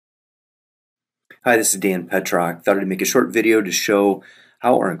Hi, this is Dan Petrock. Thought I'd make a short video to show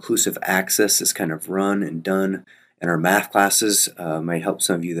how our inclusive access is kind of run and done in our math classes. Might help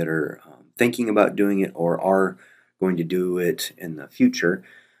some of you that are thinking about doing it or are going to do it in the future.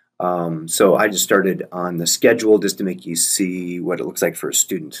 So I just started on the schedule just to make you see what it looks like for a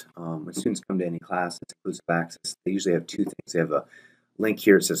student. When students come to any class that's inclusive access, they usually have two things. They have a link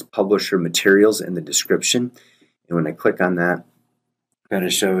here. It says Publisher Materials in the description. And when I click on that, kind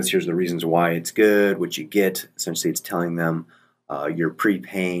of shows here's the reasons why it's good, what you get. Essentially, it's telling them you're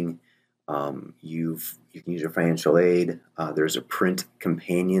prepaying. You can use your financial aid. There's a print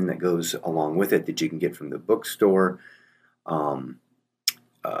companion that goes along with it that you can get from the bookstore. Here's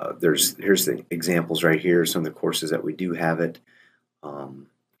the examples right here. Some of the courses that we do have it.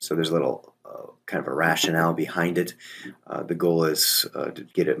 So there's a little kind of a rationale behind it. The goal is to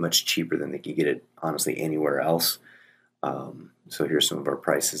get it much cheaper than they can get it honestly anywhere else. So here's some of our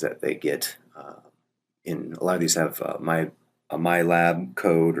prices that they get. In a lot of these have my lab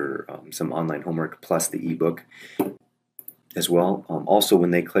code or some online homework plus the ebook as well. Also,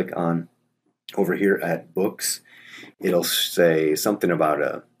 when they click on over here at books, it'll say something about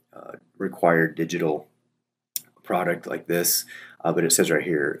a required digital product like this, but it says right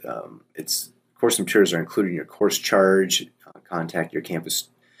here, it's course materials are included in your course charge. Contact your campus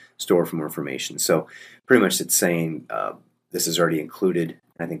store for more information. So pretty much it's saying this is already included.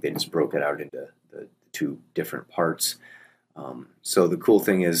 I think they just broke it out into the two different parts. So the cool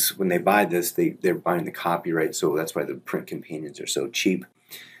thing is when they buy this, they're buying the copyright, so that's why the print companions are so cheap.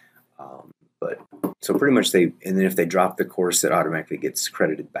 So pretty much and then if they drop the course, it automatically gets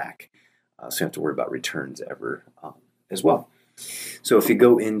credited back. So you don't have to worry about returns ever as well. So if you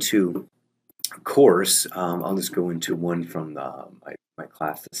go into a course, I'll just go into one from my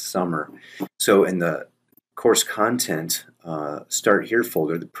class this summer. So in the course content start here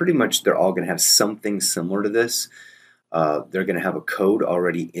folder, pretty much they're all going to have something similar to this. They're going to have a code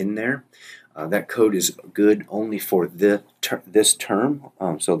already in there. That code is good only for this term.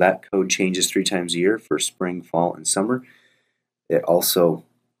 So that code changes 3 times a year for spring, fall, and summer. It also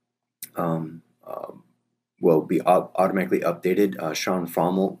will be automatically updated. Sean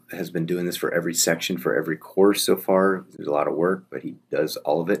Frommel has been doing this for every section, for every course so far. There's a lot of work, but he does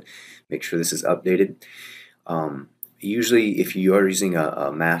all of it. Make sure this is updated. Usually, if you are using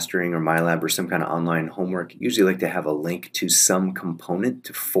a mastering or MyLab or some kind of online homework, usually like to have a link to some component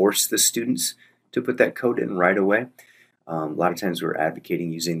to force the students to put that code in right away. A lot of times we're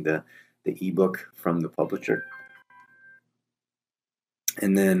advocating using the ebook from the publisher.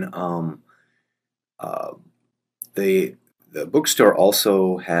 And then the bookstore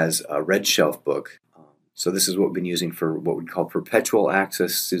also has a red shelf book. So this is what we've been using for what we call perpetual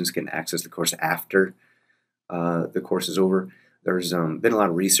access. Students can access the course after the course is over. There's been a lot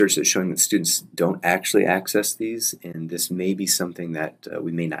of research that's showing that students don't actually access these, and this may be something that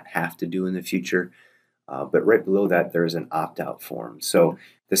we may not have to do in the future. But right below that, there's an opt-out form. So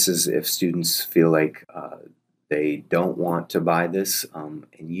this is if students feel like they don't want to buy this, and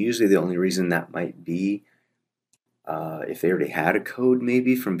usually the only reason that might be if they already had a code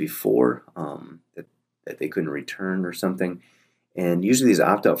maybe from before that they couldn't return or something. And usually these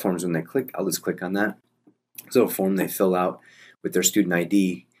opt-out forms, when they click, I'll just click on that. It's a little form they fill out with their student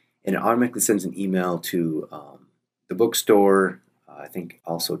ID, and it automatically sends an email to the bookstore, I think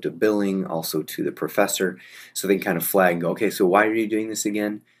also to billing, also to the professor, so they can kind of flag and go, okay, so why are you doing this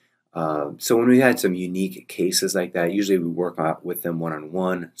again? So when we had some unique cases like that, usually we work out with them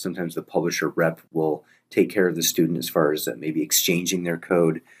one-on-one. Sometimes the publisher rep will take care of the student as far as maybe exchanging their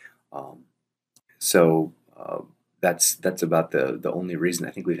code. That's about the only reason.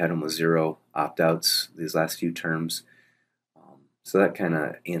 I think we've had almost 0 opt-outs these last few terms. So that kind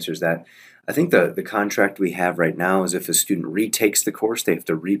of answers that. I think the contract we have right now is if a student retakes the course, they have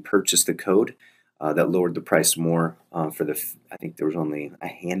to repurchase the code. That lowered the price more I think there was only a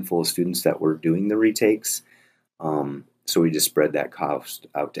handful of students that were doing the retakes. So we just spread that cost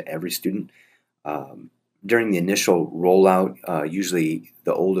out to every student. During the initial rollout, usually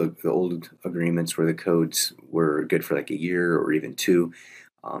the old agreements where the codes were good for like a year or even 2.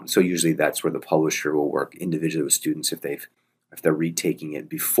 So usually that's where the publisher will work individually with students if they're retaking it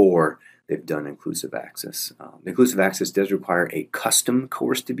before they've done inclusive access. Inclusive access does require a custom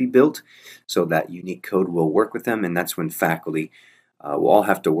course to be built, so that unique code will work with them, and that's when faculty will all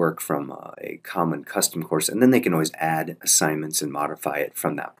have to work from a common custom course, and then they can always add assignments and modify it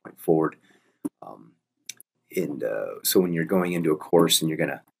from that point forward. So when you're going into a course and you're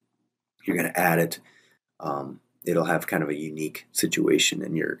gonna add it, it'll have kind of a unique situation,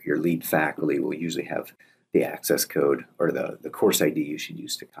 and your lead faculty will usually have the access code or the course ID you should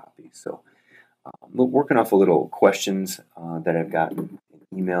use to copy. So I'm working off a little questions that I've gotten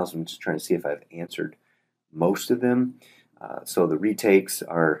in emails. I'm just trying to see if I've answered most of them. So the retakes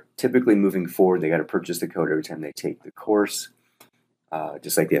are typically moving forward. They got to purchase the code every time they take the course,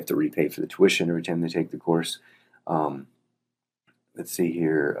 just like they have to repay for the tuition every time they take the course. Let's see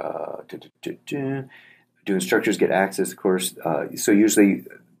here. Do instructors get access, of course? So usually,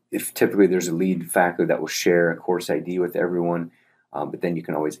 if typically there's a lead faculty that will share a course ID with everyone, but then you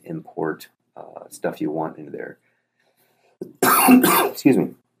can always import stuff you want into there. Excuse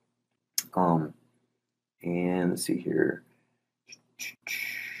me. And let's see here.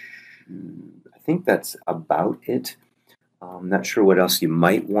 I think that's about it. I'm not sure what else you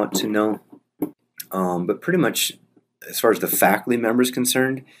might want to know, but pretty much as far as the faculty member is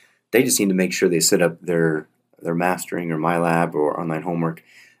concerned, they just need to make sure they set up their mastering or MyLab or online homework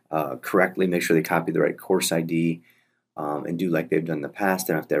correctly, make sure they copy the right course ID, and do like they've done in the past.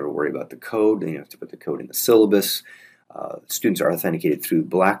 They don't have to ever worry about the code. They don't have to put the code in the syllabus. Students are authenticated through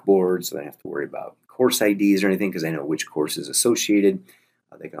Blackboard, so they don't have to worry about course IDs or anything because they know which course is associated.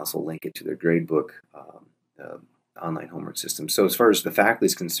 They can also link it to their gradebook, the online homework system. So as far as the faculty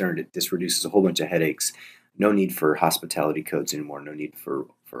is concerned, it just reduces a whole bunch of headaches. No need for hospitality codes anymore. No need for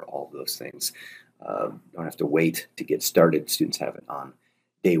all of those things. Don't have to wait to get started. Students have it on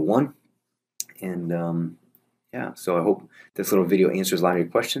day one. And yeah, so I hope this little video answers a lot of your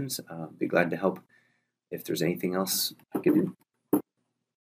questions. Be glad to help if there's anything else I could do.